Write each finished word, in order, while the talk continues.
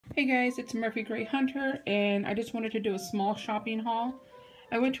Hey guys, it's Murphy Gray Hunter, and I just wanted to do a small shopping haul.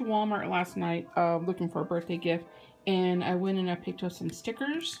 I went to Walmart last night looking for a birthday gift, and I went and I picked up some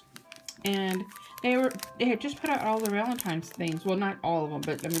stickers. And they had just put out all the Valentine's things. Well, not all of them,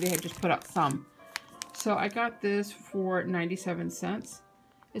 but I mean they had just put out some. So I got this for 97 cents.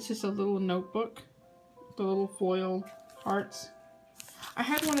 It's just a little notebook, the little foil hearts. I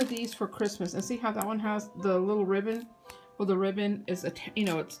had one of these for Christmas, and see how that one has the little ribbon. Well, the ribbon is,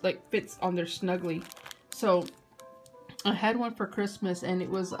 it's like fits on there snugly. So I had one for Christmas, and it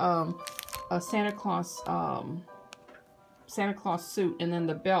was a Santa Claus suit, and then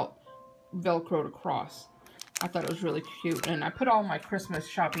the belt velcroed across. I thought it was really cute, and I put all my Christmas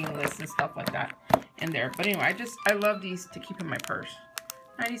shopping lists and stuff like that in there. But anyway, I love these to keep in my purse.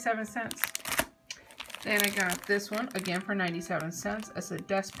 97 cents. Then I got this one again for 97 cents. It's a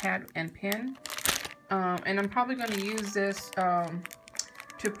desk pad and pen. And I'm probably going to use this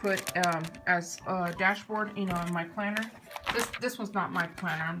to put as a dashboard, in my planner. This one's not my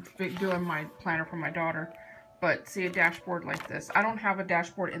planner. I'm doing my planner for my daughter. But see, a dashboard like this. I don't have a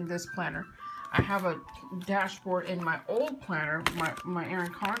dashboard in this planner. I have a dashboard in my old planner, my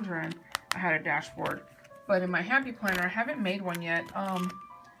Erin Condren. I had a dashboard. But in my Happy Planner, I haven't made one yet.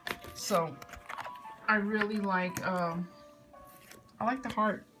 So I really like, I like the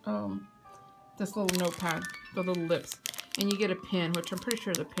heart. This little notepad, the little lips, and you get a pin, which I'm pretty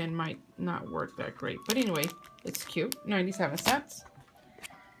sure the pin might not work that great, but anyway, it's cute. 97 cents.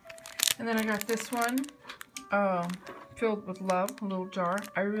 And then I got this one, filled with love, a little jar.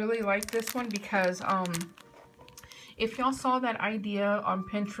 I really like this one because if y'all saw that idea on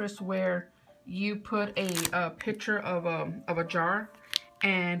Pinterest where you put a picture of a jar,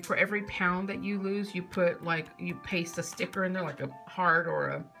 and for every pound that you lose, you put, like, you paste a sticker in there, like a heart or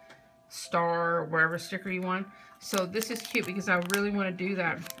a star or wherever sticker you want. So this is cute because I really want to do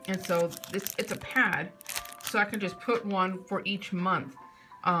that. And so it's a pad, so I can just put one for each month.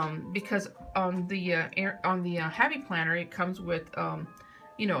 Because on the Happy Planner, it comes with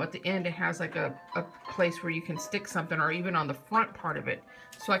at the end it has like a place where you can stick something, or even on the front part of it.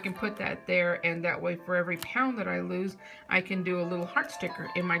 So I can put that there, and that way for every pound that I lose, I can do a little heart sticker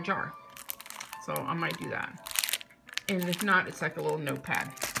in my jar. So I might do that. And if not, it's like a little notepad.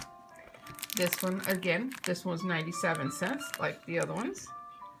 This one, again, this one's 97 cents, like the other ones.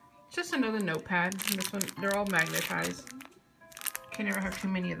 Just another notepad. And this one, they're all magnetized. Can never have too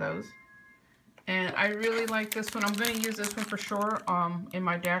many of those. And I really like this one. I'm going to use this one for sure in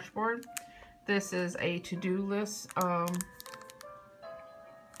my dashboard. This is a to-do list. What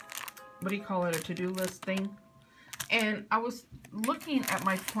do you call it? A to-do list thing. And I was looking at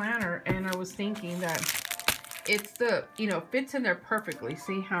my planner, and I was thinking that it's fits in there perfectly.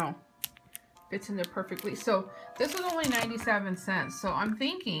 See how fits in there perfectly. So this was only 97 cents. So I'm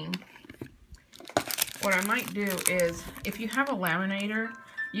thinking what I might do is, if you have a laminator,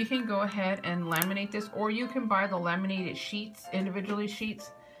 you can go ahead and laminate this, or you can buy the laminated sheets, individually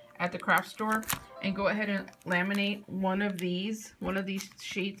sheets at the craft store, and go ahead and laminate one of these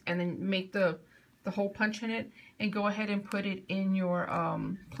sheets, and then make the hole punch in it, and go ahead and put it in your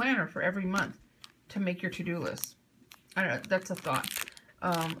planner for every month to make your to-do list. I don't know, that's a thought.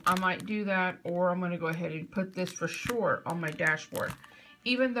 I might do that, or I'm going to go ahead and put this for sure on my dashboard.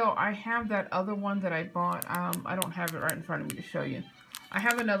 Even though I have that other one that I bought, I don't have it right in front of me to show you. I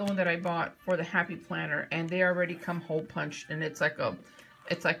have another one that I bought for the Happy Planner, and they already come hole punched, and it's like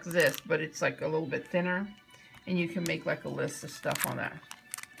this, but it's like a little bit thinner, and you can make like a list of stuff on that.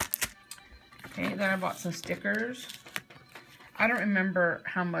 Okay, then I bought some stickers. I don't remember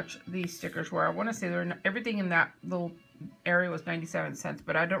how much these stickers were. I want to say everything in that little area was 97 cents,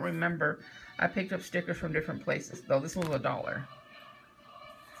 but I don't remember. I picked up stickers from different places, though. This one was $1.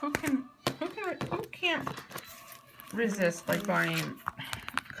 Who can't resist like buying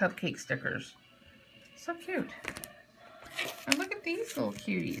cupcake stickers? So cute. And look at these little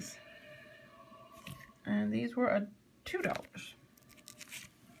cuties. And these were $2.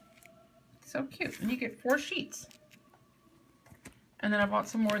 So cute. And you get 4 sheets. And then I bought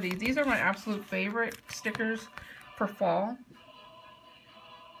some more of these. These are my absolute favorite stickers for fall.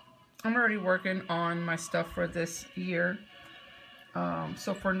 I'm already working on my stuff for this year.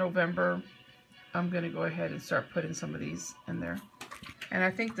 So for November, I'm going to go ahead and start putting some of these in there. And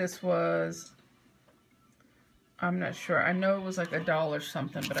I think this was, I'm not sure. I know it was like $1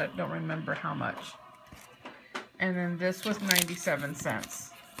 something, but I don't remember how much. And then this was 97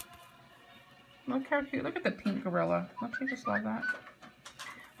 cents. Look how cute. Look at the pink gorilla. Don't you just love that?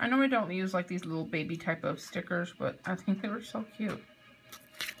 I know we don't use like these little baby type of stickers, but I think they were so cute.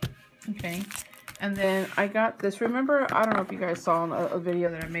 Okay. And then I got this. Remember, I don't know if you guys saw in a video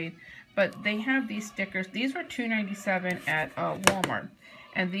that I made, but they have these stickers. These were $2.97 at Walmart.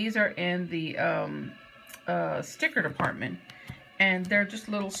 And these are in the sticker department. And they're just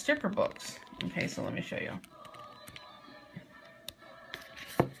little sticker books. Okay, so let me show you.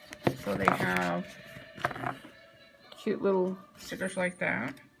 So they have cute little stickers like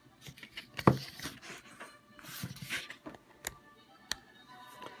that.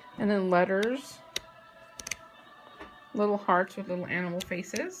 And then letters. Little hearts with little animal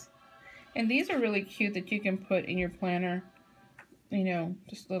faces. And these are really cute that you can put in your planner. You know,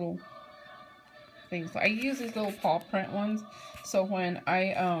 just little things. I use these little paw print ones. So when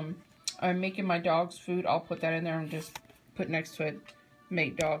I'm making my dog's food, I'll put that in there and just put next to it,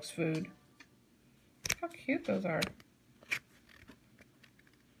 make dog's food. How cute those are.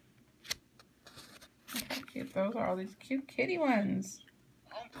 Look how cute those are. All these cute kitty ones.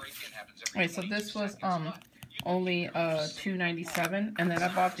 Alright, so this was only $2.97, and then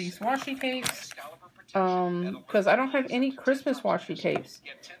I bought these washi tapes because I don't have any Christmas washi tapes.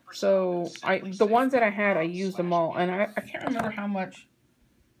 So the ones that I had, I used them all, and I can't remember how much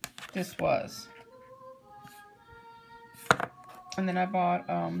this was. And then I bought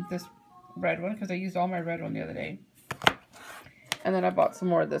this red one because I used all my red one the other day. And then I bought some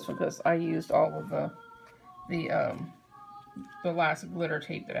more of this one because I used all of the last glitter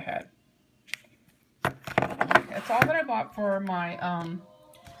tape that I had. That's all that I bought for my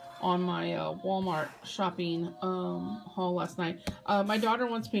on my Walmart shopping haul last night. My daughter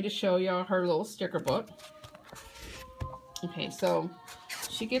wants me to show y'all her little sticker book. Okay, so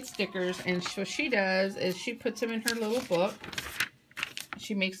she gets stickers, and what she does is she puts them in her little book.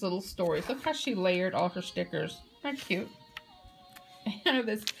 She makes little stories. Look how she layered all her stickers. Isn't that cute?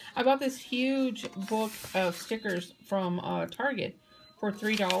 I bought this huge book of stickers from Target for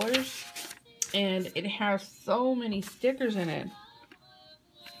 $3, and it has so many stickers in it.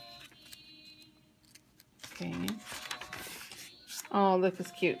 Okay. Oh, look,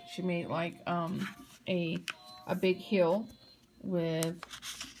 it's cute. She made like a big hill with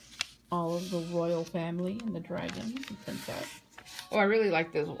all of the royal family and the dragons and princess. Oh, I really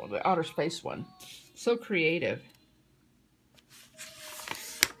like this one, the outer space one. So creative.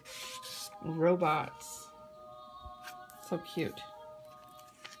 Robots. So cute.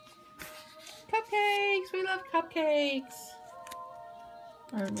 Cupcakes! We love cupcakes!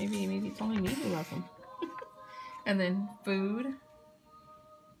 Or maybe it's only me who loves them. And then food.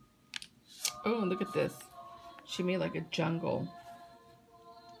 Oh, look at this. She made like a jungle.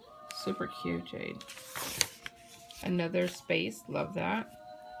 Super cute, Jade. Another space. Love that.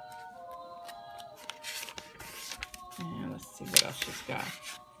 And let's see what else she's got.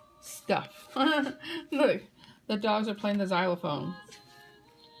 Stuff. Look, the dogs are playing the xylophone.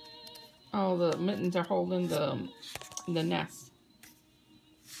 Oh, the mittens are holding the nest.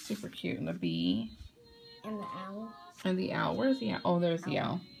 Super cute. And the bee. And the owl. And the owl. Where's the owl? Oh, there's the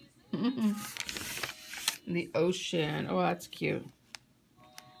owl. And the ocean. Oh, that's cute.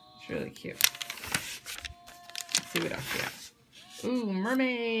 It's really cute. Let's see what else we got. Ooh,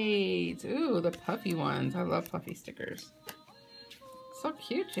 mermaids. Ooh, the puffy ones. I love puffy stickers. So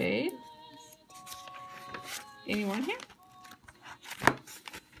cute, Jade. Anyone here?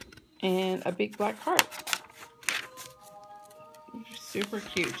 And a big black heart. Super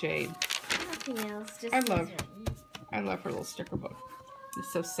cute, Jade. Nothing else. Just I love her little sticker book.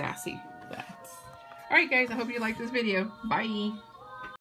 It's so sassy. Alright guys, I hope you liked this video. Bye.